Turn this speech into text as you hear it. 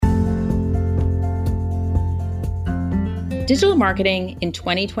Digital marketing in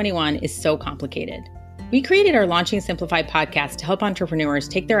 2021 is so complicated. We created our Launching Simplified podcast to help entrepreneurs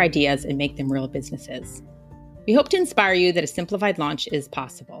take their ideas and make them real businesses. We hope to inspire you that a simplified launch is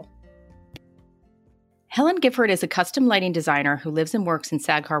possible. Helen Gifford is a custom lighting designer who lives and works in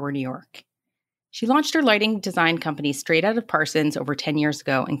Sag Harbor, New York. She launched her lighting design company straight out of Parsons over 10 years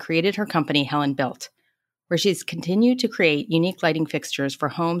ago and created her company, Helen Built, where she's continued to create unique lighting fixtures for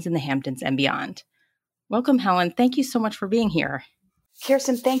homes in the Hamptons and beyond. Welcome, Helen. Thank you so much for being here.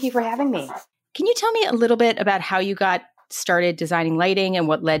 Kirsten, thank you for having me. Can you tell me a little bit about how you got started designing lighting and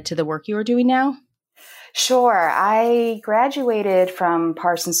what led to the work you are doing now? Sure. I graduated from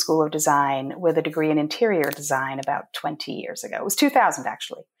Parsons School of Design with a degree in interior design about 20 years ago. It was 2000,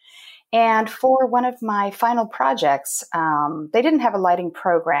 actually. And for one of my final projects, they didn't have a lighting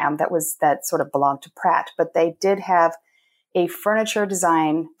program that sort of belonged to Pratt, but they did have a furniture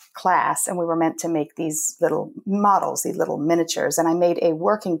design class, and we were meant to make these little models, these little miniatures. And I made a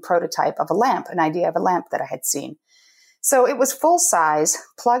working prototype of a lamp, an idea of a lamp that I had seen. So it was full size,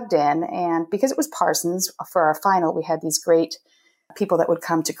 plugged in, and because it was Parsons, for our final, we had these great people that would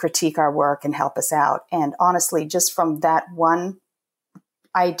come to critique our work and help us out. And honestly, just from that one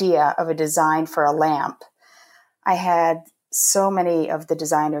idea of a design for a lamp, I had so many of the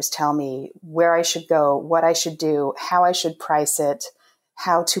designers tell me where I should go, what I should do, how I should price it,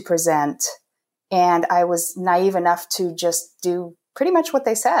 how to present. And I was naive enough to just do pretty much what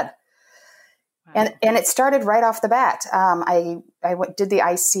they said. Wow. And it started right off the bat. I did the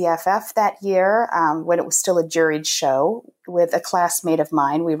ICFF that year when it was still a juried show with a classmate of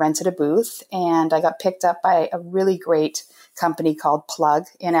mine. We rented a booth, and I got picked up by a really great company called Plug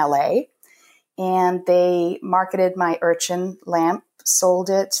in LA. And they marketed my Urchin lamp, sold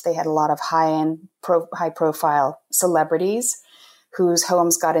it. They had a lot of high-end, high-profile celebrities whose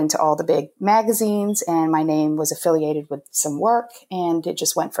homes got into all the big magazines, and my name was affiliated with some work, and it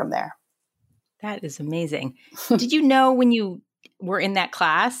just went from there. That is amazing. Did you know when you were in that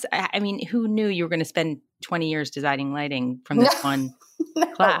class? I mean, who knew you were going to spend 20 years designing lighting from this one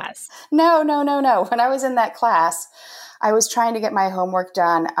class? No. When I was in that class, I was trying to get my homework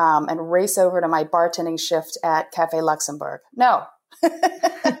done and race over to my bartending shift at Cafe Luxembourg. No.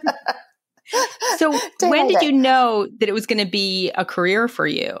 So when did you know that it was going to be a career for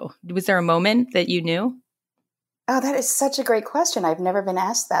you? Was there a moment that you knew? Oh, that is such a great question. I've never been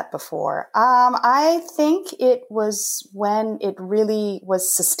asked that before. I think it was when it really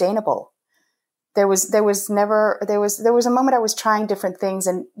was sustainable. There was a moment I was trying different things.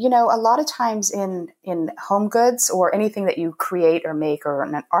 And, you know, a lot of times in home goods or anything that you create or make or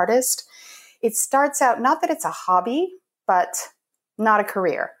an artist, it starts out, not that it's a hobby, but not a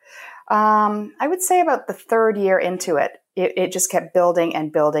career. I would say about the third year into it, it just kept building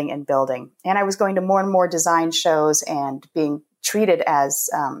and building and building. And I was going to more and more design shows and being treated as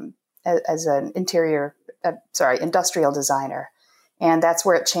an industrial designer. And that's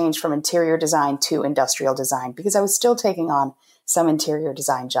where it changed from interior design to industrial design, because I was still taking on some interior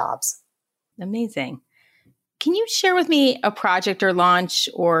design jobs. Amazing. Can you share with me a project or launch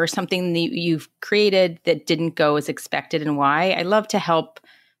or something that you've created that didn't go as expected and why? I love to help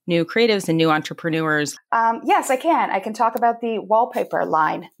new creatives and new entrepreneurs. Yes, I can. I can talk about the wallpaper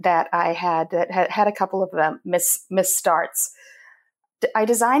line that I had that had a couple of misstarts. I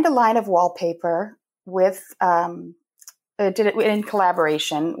designed a line of wallpaper with, did it in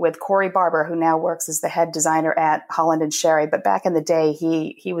collaboration with Corey Barber, who now works as the head designer at Holland & Sherry. But back in the day,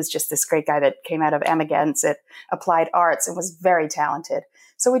 he was just this great guy that came out of Amagansett at Applied Arts and was very talented.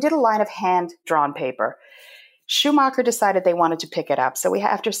 So we did a line of hand-drawn paper. Schumacher decided they wanted to pick it up. So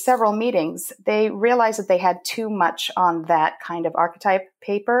after several meetings, they realized that they had too much on that kind of archetype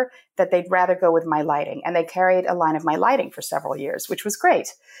paper, that they'd rather go with my lighting. And they carried a line of my lighting for several years, which was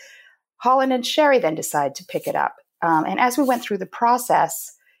great. Holland & Sherry then decided to pick it up. And as we went through the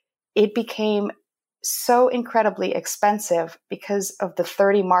process, it became so incredibly expensive because of the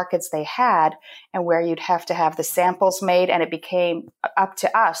 30 markets they had and where you'd have to have the samples made. And it became up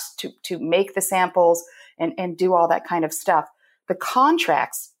to us to make the samples and do all that kind of stuff. The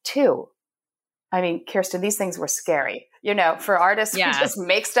contracts too. I mean, Kirsten, these things were scary, you know, for artists who just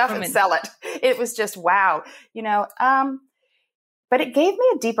make stuff and sell it. It was just, wow, you know, but it gave me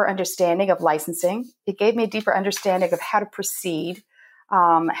a deeper understanding of licensing. It gave me a deeper understanding of how to proceed,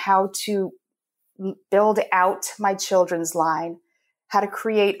 how to build out my children's line, how to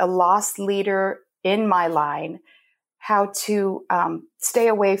create a loss leader in my line, how to stay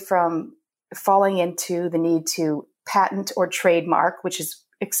away from falling into the need to patent or trademark, which is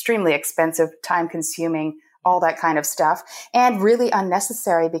extremely expensive, time-consuming, all that kind of stuff, and really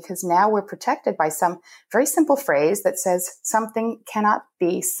unnecessary because now we're protected by some very simple phrase that says something cannot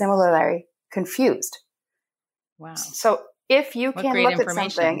be similarly confused. Wow. So if you can look at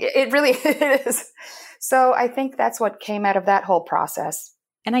something, it really is. So I think that's what came out of that whole process.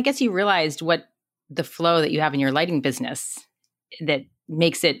 And I guess you realized what the flow that you have in your lighting business that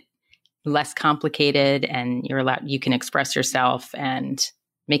makes it less complicated, and you can express yourself and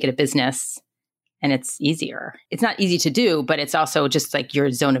make it a business, and it's easier. It's not easy to do, but it's also just like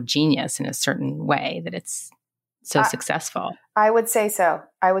your zone of genius in a certain way that it's so successful. I would say so.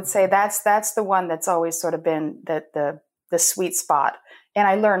 I would say that's the one that's always sort of been the sweet spot. And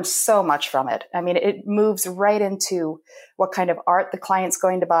I learned so much from it. I mean, it moves right into what kind of art the client's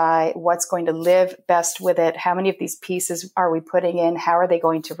going to buy, what's going to live best with it, how many of these pieces are we putting in, how are they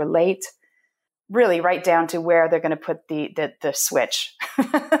going to relate, really right down to where they're going to put the switch.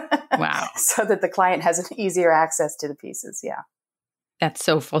 Wow. So that the client has an easier access to the pieces. Yeah. That's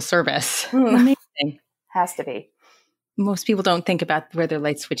so full service. Amazing. Has to be. Most people don't think about where their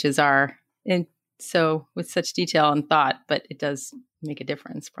light switches are. And so with such detail and thought, but it does make a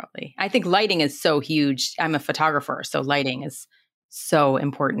difference probably. I think lighting is so huge. I'm a photographer, so lighting is so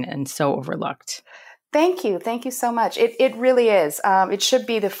important and so overlooked. Thank you. Thank you so much. It really is. It should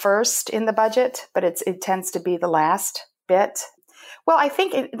be the first in the budget, but it tends to be the last bit. Well, I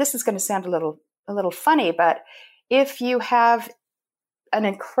think this is going to sound a little funny, but if you have an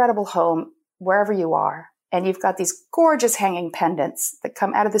incredible home wherever you are, and you've got these gorgeous hanging pendants that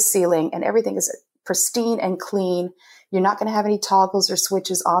come out of the ceiling and everything is pristine and clean, you're not going to have any toggles or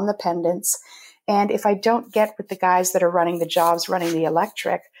switches on the pendants. And if I don't get with the guys that are running the jobs, running the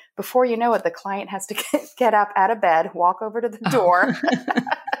electric, before you know it, the client has to get up out of bed, walk over to the door.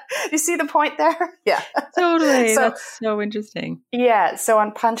 You see the point there? Yeah. Totally. That's so interesting. Yeah. So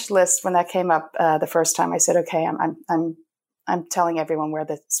on punch list, when that came up the first time, I said, okay, I'm telling everyone where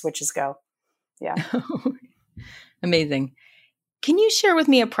the switches go. Yeah. Amazing. Can you share with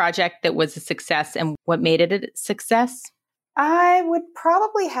me a project that was a success and what made it a success? I would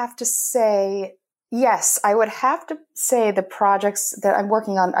probably have to say, yes, I would have to say the projects that I'm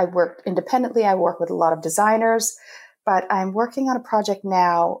working on. I work independently. I work with a lot of designers, but I'm working on a project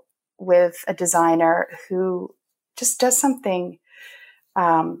now with a designer who just does something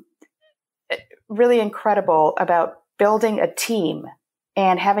really incredible about building a team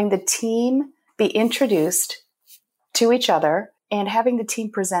and having the team be introduced to each other and having the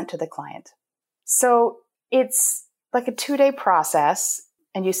team present to the client. So it's like a 2-day process,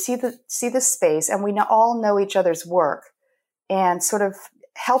 and you see the space, and we all know each other's work and sort of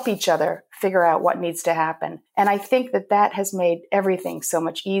help each other figure out what needs to happen. And I think that has made everything so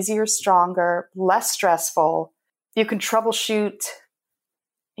much easier, stronger, less stressful. You can troubleshoot,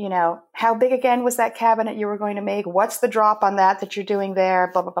 how big again was that cabinet you were going to make? What's the drop on that you're doing there?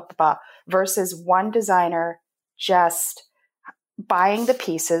 Blah, blah, blah, blah, blah. Versus one designer just buying the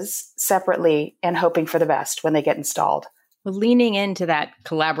pieces separately and hoping for the best when they get installed. Well, leaning into that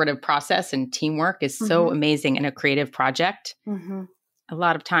collaborative process and teamwork is so amazing in a creative project. Mm-hmm. A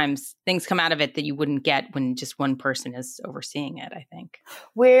lot of times things come out of it that you wouldn't get when just one person is overseeing it, I think.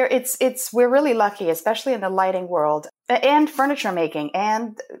 We're really lucky, especially in the lighting world and furniture making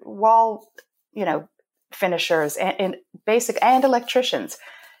and wall, finishers and basic and electricians.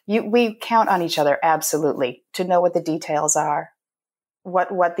 We count on each other absolutely to know what the details are,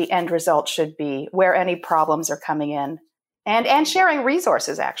 what the end result should be, where any problems are coming in, and sharing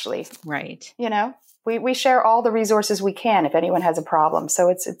resources actually. Right. We share all the resources we can if anyone has a problem. So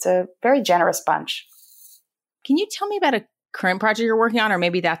it's a very generous bunch. Can you tell me about a current project you're working on, or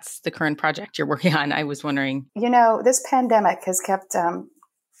maybe that's the current project you're working on? I was wondering. This pandemic has kept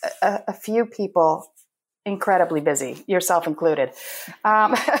a few people incredibly busy, yourself included.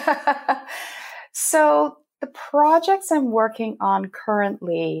 So the projects I'm working on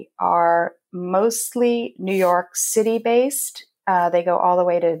currently are mostly New York City based. They go all the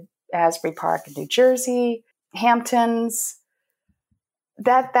way to Asbury Park in New Jersey, Hamptons.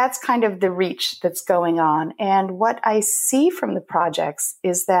 That's kind of the reach that's going on. And what I see from the projects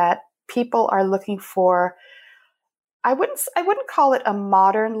is that people are looking for, I wouldn't call it a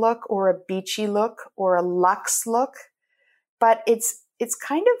modern look or a beachy look or a luxe look, but it's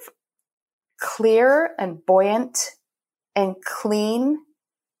kind of clear and buoyant and clean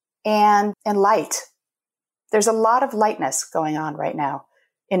and light. There's a lot of lightness going on right now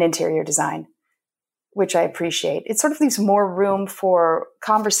in interior design, which I appreciate. It sort of leaves more room for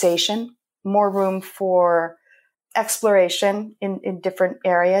conversation, more room for exploration in different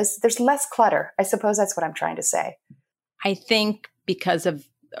areas. There's less clutter. I suppose that's what I'm trying to say. I think because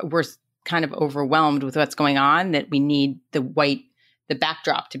we're kind of overwhelmed with what's going on, that we need the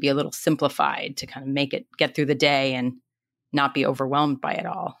backdrop to be a little simplified to kind of make it get through the day and not be overwhelmed by it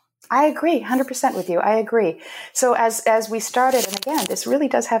all. I agree 100% with you. I agree. So as we started, and again, this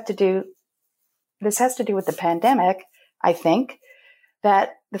has to do with the pandemic, I think,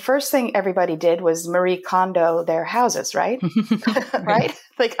 that the first thing everybody did was Marie Kondo their houses, right? Right?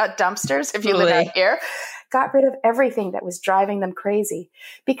 They got dumpsters, if you live out here, got rid of everything that was driving them crazy,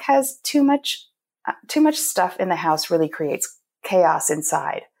 because too much stuff in the house really creates chaos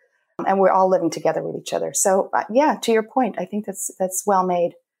inside. And we're all living together with each other. So yeah, to your point, I think that's well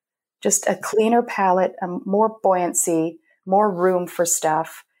made. Just a cleaner palette, more buoyancy, more room for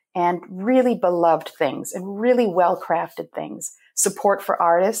stuff, and really beloved things and really well-crafted things. Support for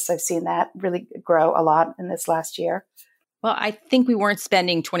artists. I've seen that really grow a lot in this last year. Well, I think we weren't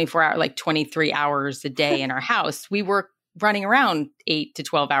spending 23 hours a day in our house. We were running around 8 to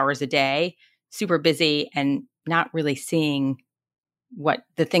 12 hours a day, super busy, and not really seeing what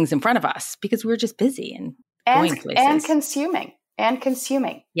the things in front of us, because we were just busy and going places. And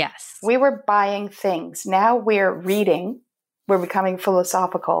consuming. Yes. We were buying things. Now we're reading. We're becoming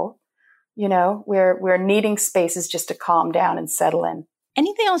philosophical. We're needing spaces just to calm down and settle in.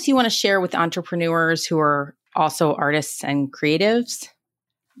 Anything else you want to share with entrepreneurs who are also artists and creatives?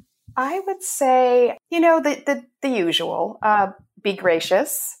 I would say, the usual. Be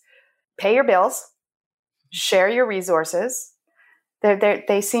gracious. Pay your bills. Share your resources.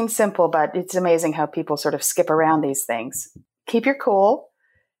 They seem simple, but it's amazing how people sort of skip around these things. Keep your cool.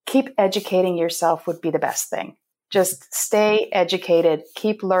 Keep educating yourself would be the best thing. Just stay educated,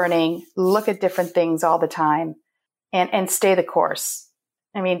 keep learning, look at different things all the time, and stay the course.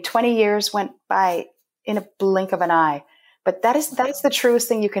 20 years went by in a blink of an eye, but that's the truest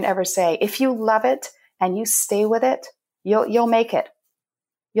thing you can ever say. If you love it and you stay with it, you'll make it.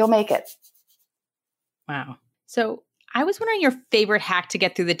 You'll make it. Wow. So I was wondering your favorite hack to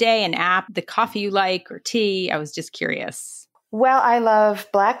get through the day, an app, the coffee you like, or tea. I was just curious. Well, I love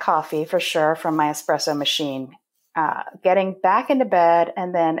black coffee for sure from my espresso machine. Getting back into bed,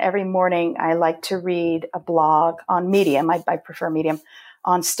 and then every morning I like to read a blog on Medium. I prefer Medium,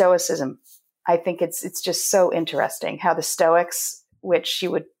 on Stoicism. I think it's just so interesting how the Stoics, which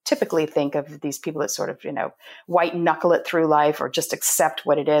you would typically think of these people that sort of, white knuckle it through life or just accept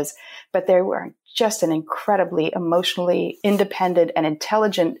what it is, but they were just an incredibly emotionally independent and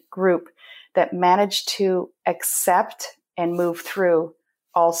intelligent group that managed to accept and move through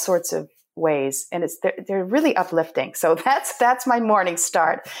all sorts of ways. And they're really uplifting. So that's my morning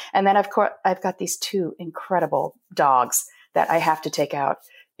start. And then of course I've got these 2 incredible dogs that I have to take out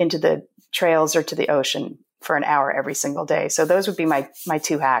into the trails or to the ocean for an hour every single day. So those would be my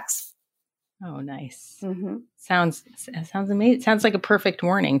 2 hacks. Oh, nice. Mm-hmm. Sounds amazing. Sounds like a perfect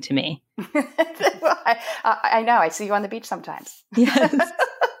morning to me. Well, I know. I see you on the beach sometimes. Yes.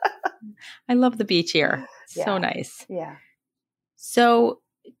 I love the beach here. Yeah. So nice. Yeah. So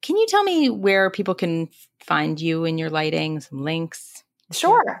can you tell me where people can find you in your lighting, some links?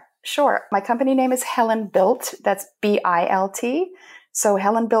 Sure. My company name is Helen Bilt. That's BILT. So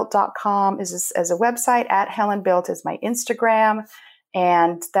helenbilt.com is as a website. At Helen Bilt is my Instagram.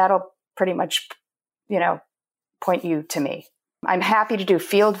 And that'll pretty much, point you to me. I'm happy to do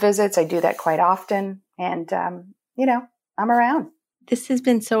field visits. I do that quite often. And, I'm around. This has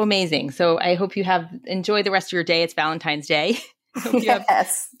been so amazing. So I hope you enjoy the rest of your day. It's Valentine's Day. Hope you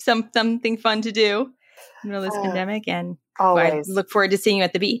have something fun to do in the middle of this pandemic. And always I look forward to seeing you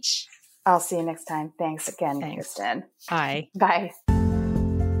at the beach. I'll see you next time. Thanks again, Kristen. Bye. Bye.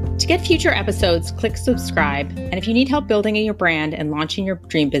 To get future episodes, click subscribe. And if you need help building your brand and launching your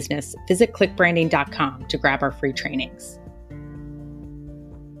dream business, visit clickbranding.com to grab our free trainings.